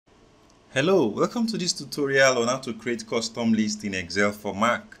Hello, welcome to this tutorial on how to create custom list in Excel for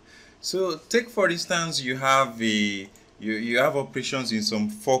Mac. So take for instance you have you have operations in some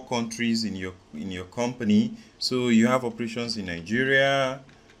 4 countries in your company. So you have operations in Nigeria.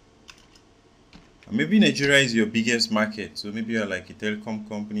 Maybe Nigeria is your biggest market. So maybe you're like a telecom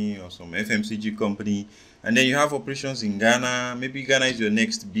company or some FMCG company. And then you have operations in Ghana. Maybe Ghana is your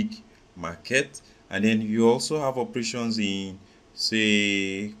next big market. And then you also have operations in,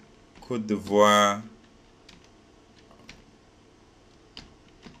 say, Cote d'Ivoire,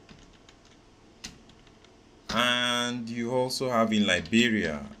 and you also have in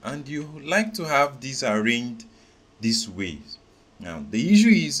Liberia, and you like to have these arranged this way. Now the issue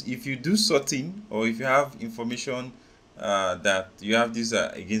is if you do sorting, or if you have information that you have these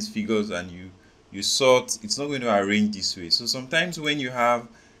against figures and you sort, it's not going to arrange this way. So sometimes when you have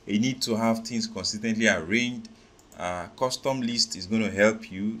a need to have things consistently arranged, custom list is going to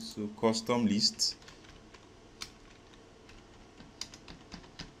help you. So custom list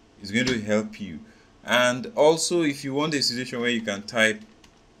is going to help you. And also if you want a situation where you can type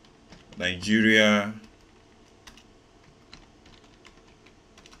Nigeria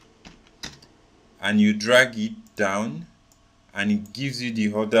and you drag it down and it gives you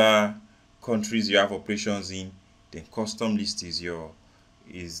the other countries you have operations in, then custom list is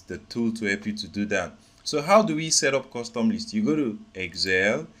the tool to help you to do that. So how do we set up custom list? You go to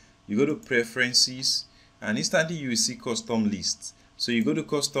Excel, you go to preferences, and instantly you will see custom list. So you go to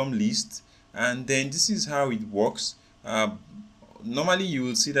custom list, and then this is how it works. Normally you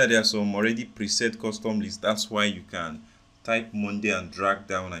will see that there are some already preset custom lists. That's why you can type Monday and drag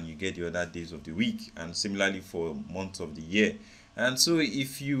down and you get the other days of the week, and similarly for months of the year. And so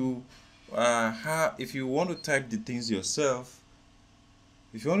if you want to type the things yourself,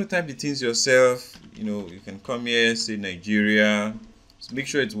 you can come here, say Nigeria, so make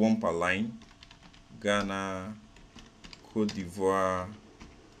sure it's one per line, Ghana, Cote d'Ivoire,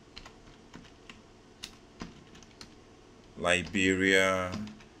 Liberia.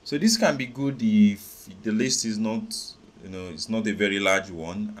 So this can be good if the list is not, it's not a very large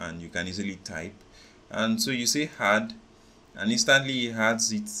one and you can easily type. And so you say add, and instantly it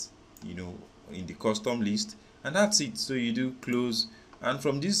adds it, in the custom list, and that's it. So you do close, and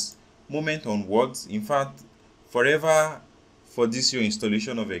from this moment onwards, in fact, forever, for this your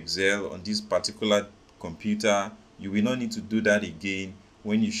installation of Excel on this particular computer, you will not need to do that again.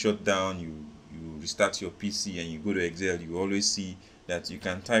 When you shut down, you restart your PC and you go to Excel, you always see that you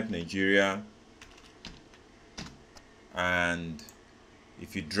can type Nigeria, and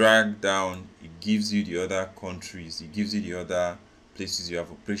if you drag down, it gives you the other countries, it gives you the other places you have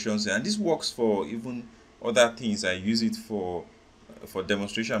operations. And this works for even other things. I use it for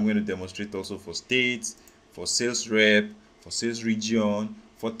demonstration. I'm going to demonstrate also for states, for sales rep, for sales region,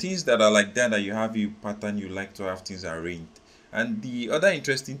 for things that are like that you have a pattern, you like to have things arranged. And the other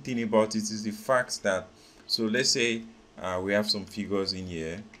interesting thing about it is the fact that, so let's say we have some figures in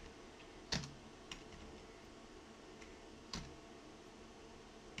here.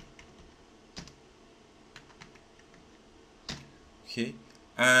 Okay,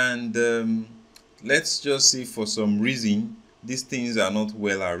 and let's just say for some reason these things are not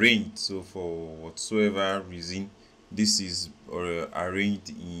well arranged. So for whatsoever reason, this is arranged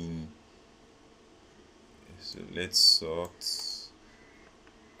in, so let's sort.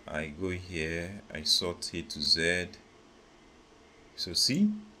 I go here, I sort A to Z. So see,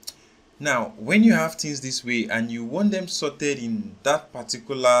 now when you have things this way and you want them sorted in that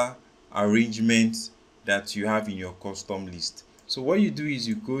particular arrangement that you have in your custom list, so what you do is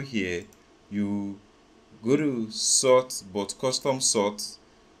you go here, you go to sort but custom sort,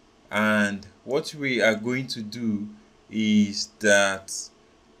 and what we are going to do is that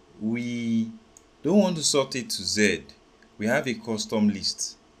we don't want to sort it to Z. We have a custom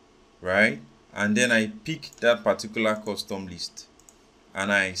list, right? And then I pick that particular custom list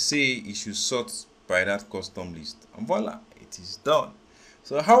and I say it should sort by that custom list, and voila, it is done.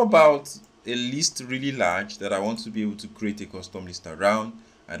 So how about a list really large that I want to be able to create a custom list around?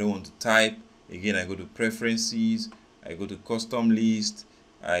 I don't want to type. Again, I go to preferences, I go to custom list,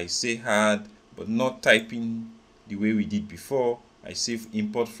 I say add, but not typing the way we did before. I say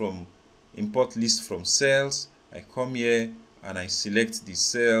import list from cells. I come here and I select the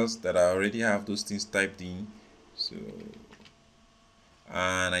cells that I already have those things typed in. So,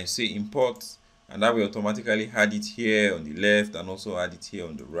 and I say import, and that will automatically add it here on the left and also add it here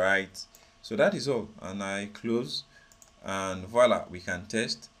on the right. So that is all, and I close, and voila, we can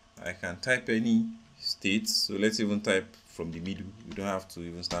test. I can type any state, so let's even type from the middle. You don't have to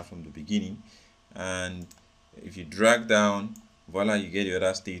even start from the beginning. And if you drag down, voila, you get the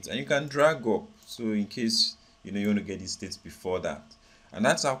other states, and you can drag up, so in case you want to get these states before that. And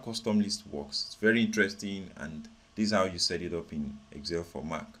that's how custom list works. It's very interesting, and this is how you set it up in Excel for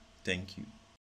Mac. Thank you.